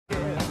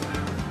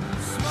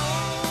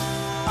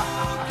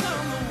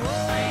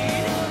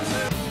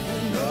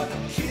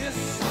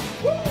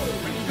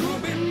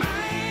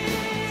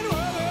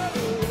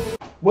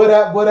What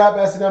up,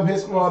 S&M Hit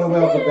Squad, and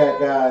welcome back,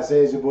 guys.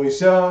 Here's your boy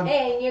Sean.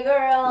 And your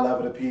girl.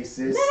 Love of the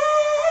pieces.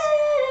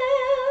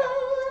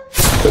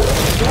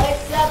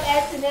 What's up,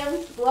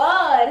 S&M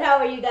Squad? How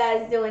are you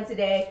guys doing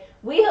today?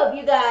 We hope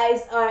you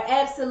guys are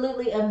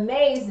absolutely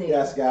amazing.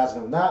 Yes, guys.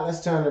 If not,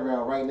 let's turn it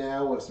around right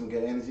now with some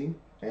good energy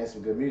and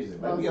some good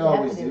music, like we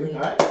always do.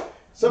 All right.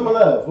 Summer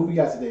Love. Who we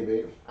got today,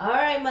 babe? All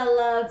right, my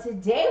love.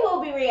 Today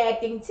we'll be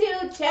reacting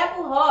to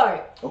Chapel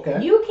Hart.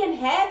 Okay. You Can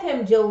Have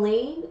Him,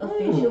 Jolene.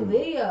 Official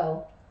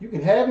video. You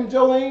can have him,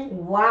 Jolene.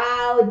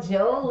 Wow,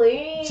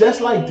 Jolene.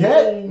 Just like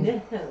that.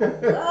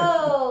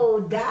 Whoa,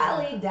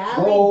 Dolly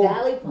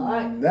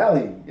Parton.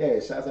 Dolly.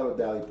 Yeah, shouts out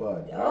to Dolly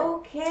Parton.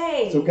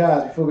 Okay. So,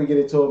 guys, before we get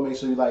into it, make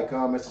sure you like,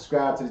 comment,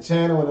 subscribe to the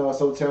channel, and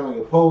also turn on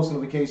your post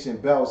notification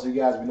bell so you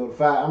guys be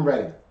notified. I'm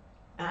ready.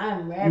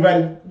 I'm ready. You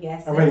ready?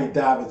 Yes. I'm ready to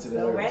dive into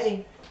the lyrics.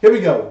 Ready. Here we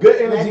go.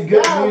 Good energy, Let's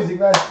good go. music.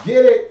 Let's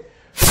get it.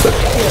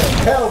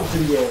 Hell to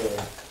the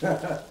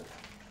air.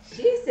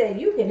 She said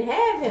you can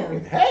have him. You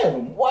can have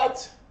him.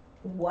 What?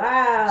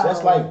 Wow.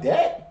 Just like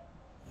that?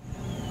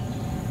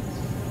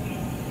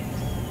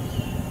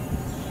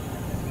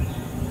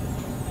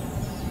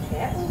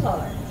 Chapel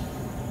Hart.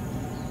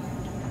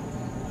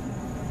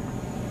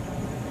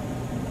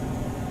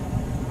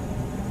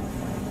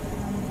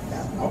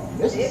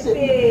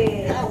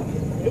 Mississippi.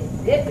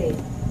 Mississippi.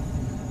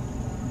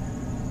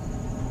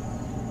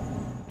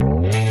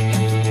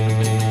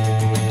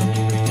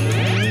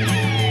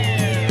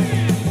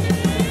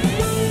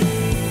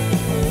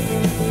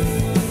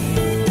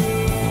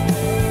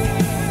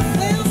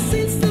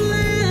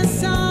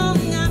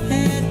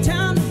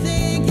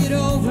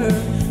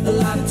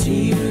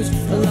 Tears,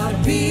 a lot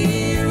of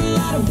beer, a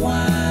lot of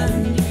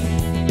wine.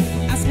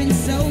 I spent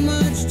so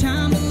much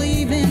time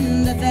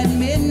believing that that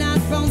midnight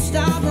phone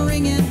stopped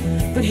ringing,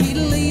 but he'd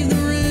leave the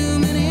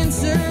room and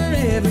answer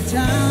every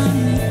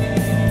time.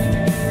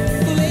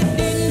 Well, it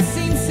didn't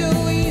seem so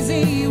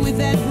easy with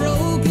that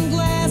broken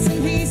glass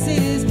in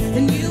pieces,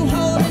 and you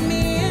holding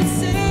me and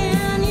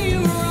saying you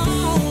were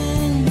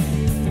wrong.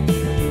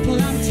 Well,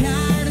 I'm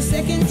tired of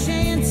second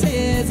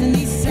chances and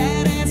these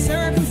sad ass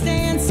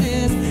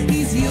circumstances.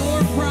 He's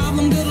your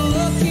problem, good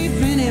luck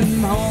keeping him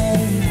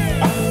home.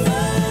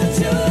 Oh,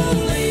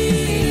 Jolene,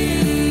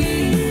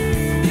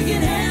 you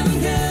can have him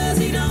 'cause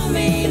he don't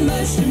mean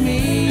much to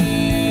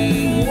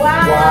me.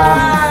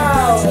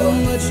 Wow. So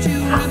much to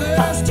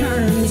reverse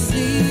turn the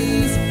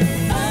seas.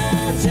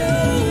 Oh,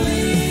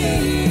 Jolene,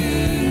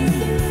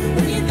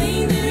 when you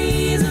think that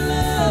he's in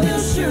love, he'll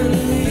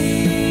surely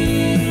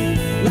leave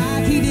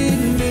like he did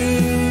me.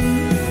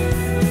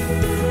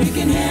 You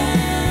can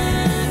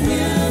have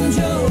him,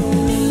 Jolene.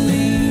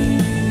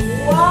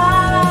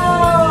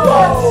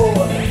 Wow.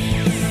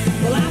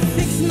 Well, I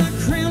fixed my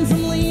crown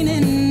from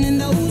leaning, and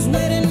those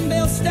wedding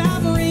bells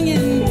stopped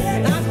ringing.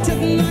 I took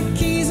my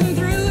keys and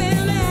threw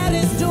him at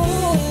his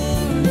door.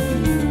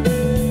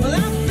 Well, I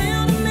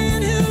found a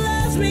man who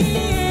loves me,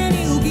 and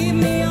he'll give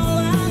me all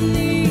I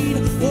need.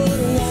 What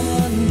a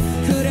woman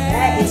could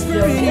ask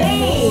for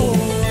anymore.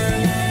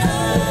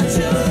 Oh,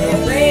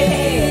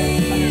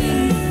 Jolene,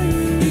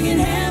 you can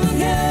have him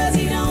 'cause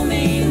he don't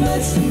mean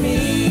much to me.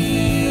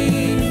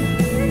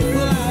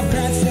 Well, I've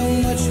cried so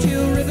much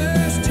till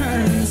rivers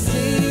turn the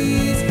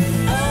seas.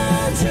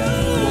 Oh,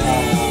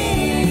 Jolene,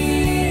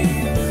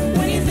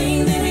 when you think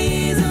that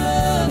he's in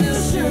love,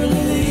 he'll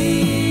surely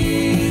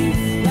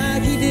leave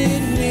like he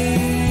did me.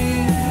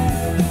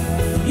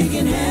 You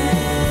can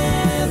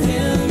have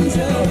him,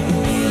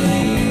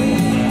 Jolene.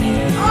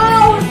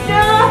 Oh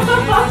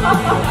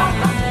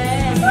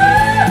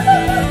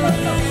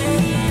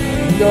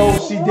No,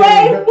 she no.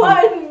 didn't. Wait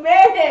 1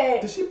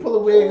 minute. Did she pull a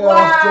wig Wow,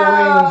 off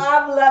Jolene's?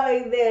 I'm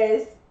loving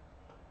this.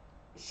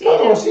 She Oh,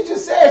 done, she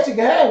just said she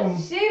can have him.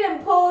 she done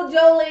pulled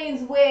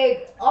Jolene's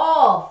wig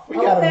off. We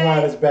gotta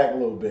wind this back a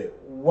little bit.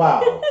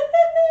 Wow.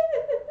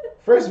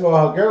 First of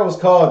all, her girls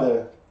called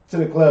her to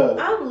the club.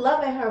 I'm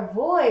loving her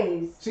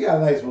voice. She got a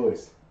nice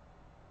voice.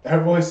 Her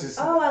voice is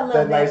Oh, I love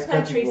that that nice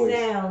country voice.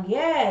 sound.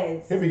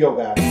 Yes. Here we go,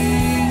 guys.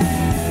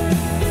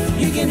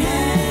 You can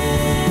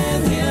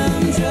have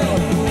him,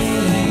 Jolene.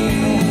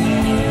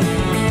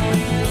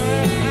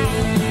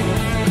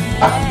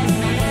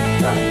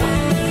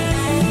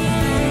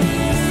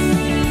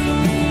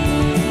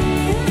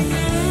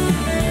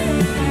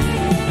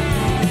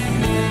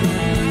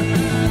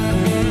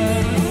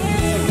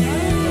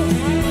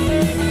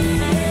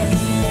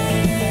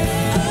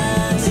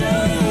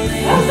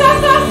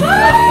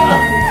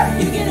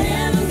 You can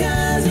have him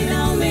 'cause he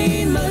don't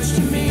mean much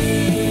to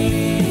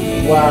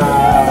me.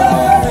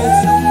 Wow.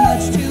 So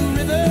much to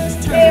rivers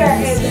turn There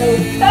the is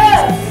seas. a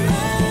cup.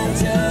 Oh,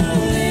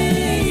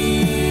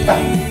 Jolene,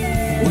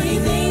 when you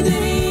think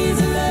that he's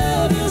in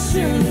love, he'll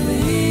surely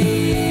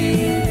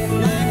leave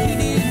like he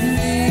did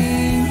me.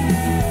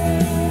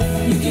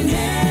 You can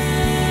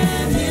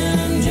have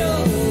him,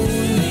 Jolene.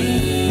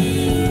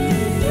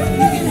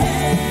 You can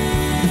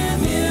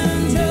have him,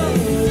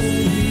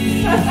 Jolene.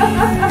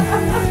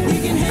 You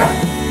can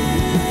have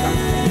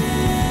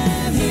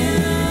him.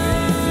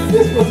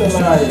 This was a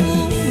lie.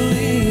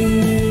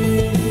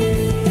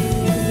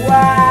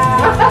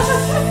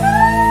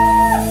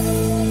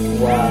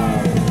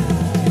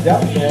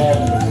 definitely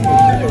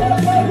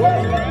having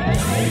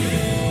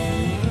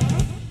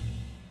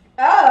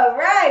All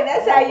right,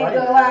 that's how you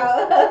go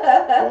out.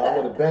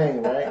 Well, with a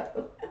bang, right?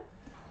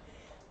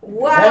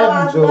 Wow,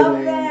 I love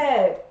Jolene.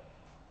 that.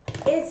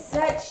 It's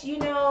such, you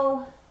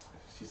know.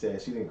 She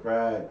said she didn't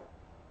cry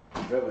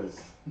rivers.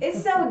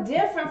 It's so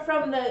different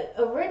from the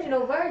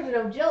original version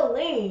of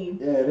Jolene.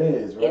 Yeah, it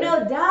is, right? You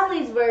know,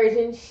 Dolly's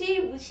version,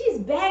 she's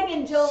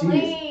begging Jolene.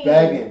 She's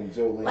begging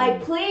Jolene.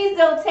 Like, please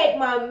don't take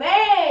my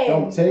man.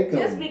 Don't take him.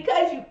 Just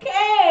because you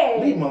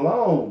can. Leave him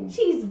alone.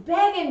 She's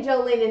begging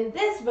Jolene in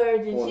this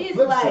version. On the She's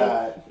flip like,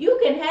 side, you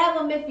can have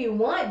him if you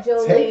want,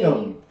 Jolene. take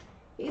him.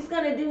 He's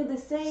gonna do the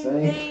same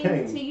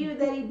thing to you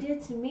that he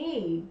did to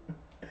me.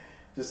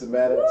 Just a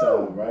matter of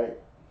time, right?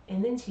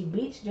 And then she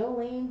beats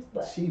Jolene's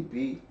butt. She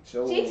beat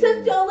Jolene. She took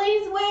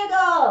Jolene's wig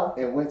off.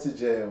 And went to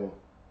jail.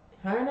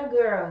 Her and the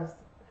girls.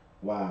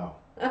 Wow.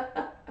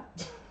 I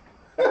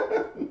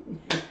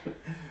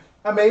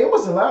mean, it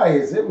was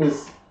hilarious. It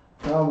was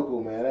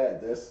comical, man.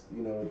 That's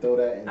throw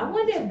that in. I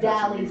wonder some if country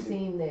Dolly's music.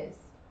 seen this.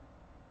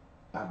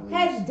 I believe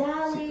Has she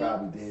Dolly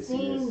probably did see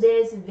seen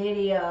this. this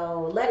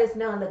video? Let us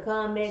know in the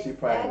comments She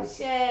probably was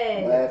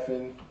section.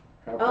 laughing.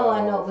 her Oh, I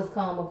butt know off. it was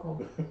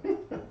comical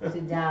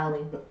to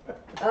Dolly.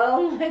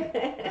 Oh my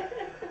God.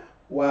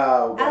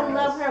 Wow, guys. I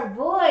love her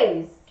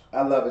voice.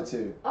 I love it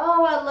too.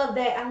 Oh, I love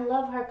that. I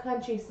love her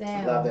country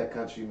sound. I love that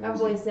country music. Her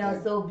voice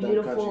sounds so them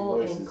beautiful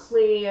country and voices.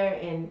 clear,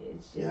 and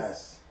it's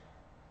just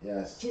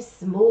Yes. just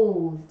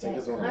smooth. Take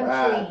That us on a country,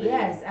 ride, baby.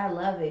 yes, I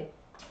love it.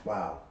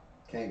 Wow.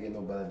 Can't get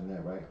no better than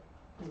that, right?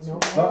 That's No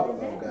what we're better talking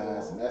than about, that,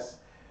 guys. no. And that's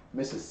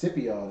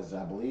Mississippi artists,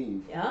 I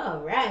believe. All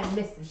right, Shouts out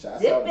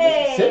Mississippi.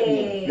 Mississippi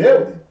in the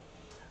building.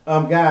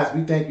 Guys,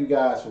 we thank you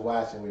guys for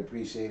watching. We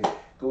appreciate it.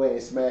 Go ahead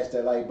and smash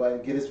that like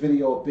button. Get this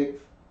video a big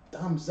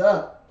thumbs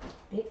up.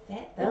 Big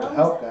fat It'll thumbs.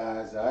 help,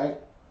 guys. All right.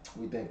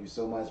 We thank you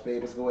so much,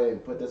 baby. Let's go ahead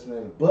and put this one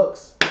in the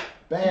books.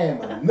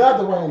 Bam!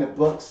 Another one in the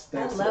books.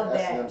 Thanks love to the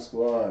that. S&M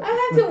Squad.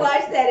 I have to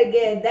watch that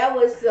again. That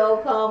was so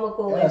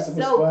comical Yes, and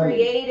it was so funny.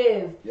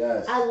 creative.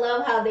 Yes. I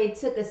love how they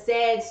took a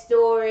sad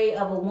story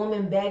of a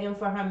woman begging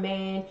for her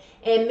man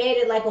and made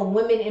it like a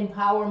women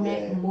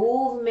empowerment Yeah.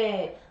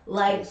 movement.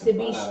 Like, Make to some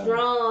be fun out of it.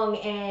 strong,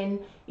 and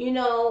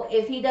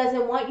if he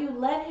doesn't want you,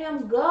 let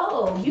him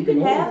go. You Keep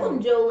can it have him,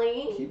 moving.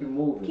 Jolene. Keep it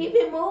moving. Keep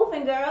it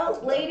moving,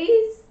 girls,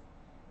 ladies.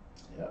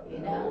 Yep, You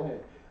know.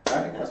 yeah.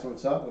 All right, that's what I'm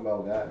talking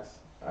about, guys.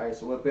 All right,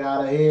 so we're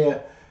out of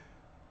here.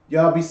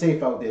 Y'all be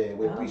safe out there.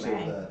 We All appreciate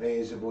right. love. Hey,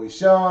 it's your boy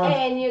Sean.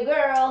 And your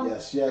girl.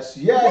 Yes, yes,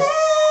 yes.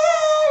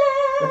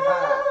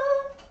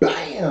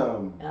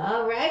 Bam.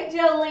 All right,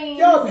 Jolene.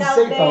 Y'all be out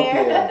safe there.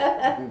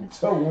 out there.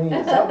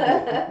 Jolene is out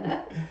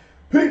there.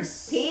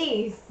 Peace.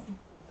 Peace.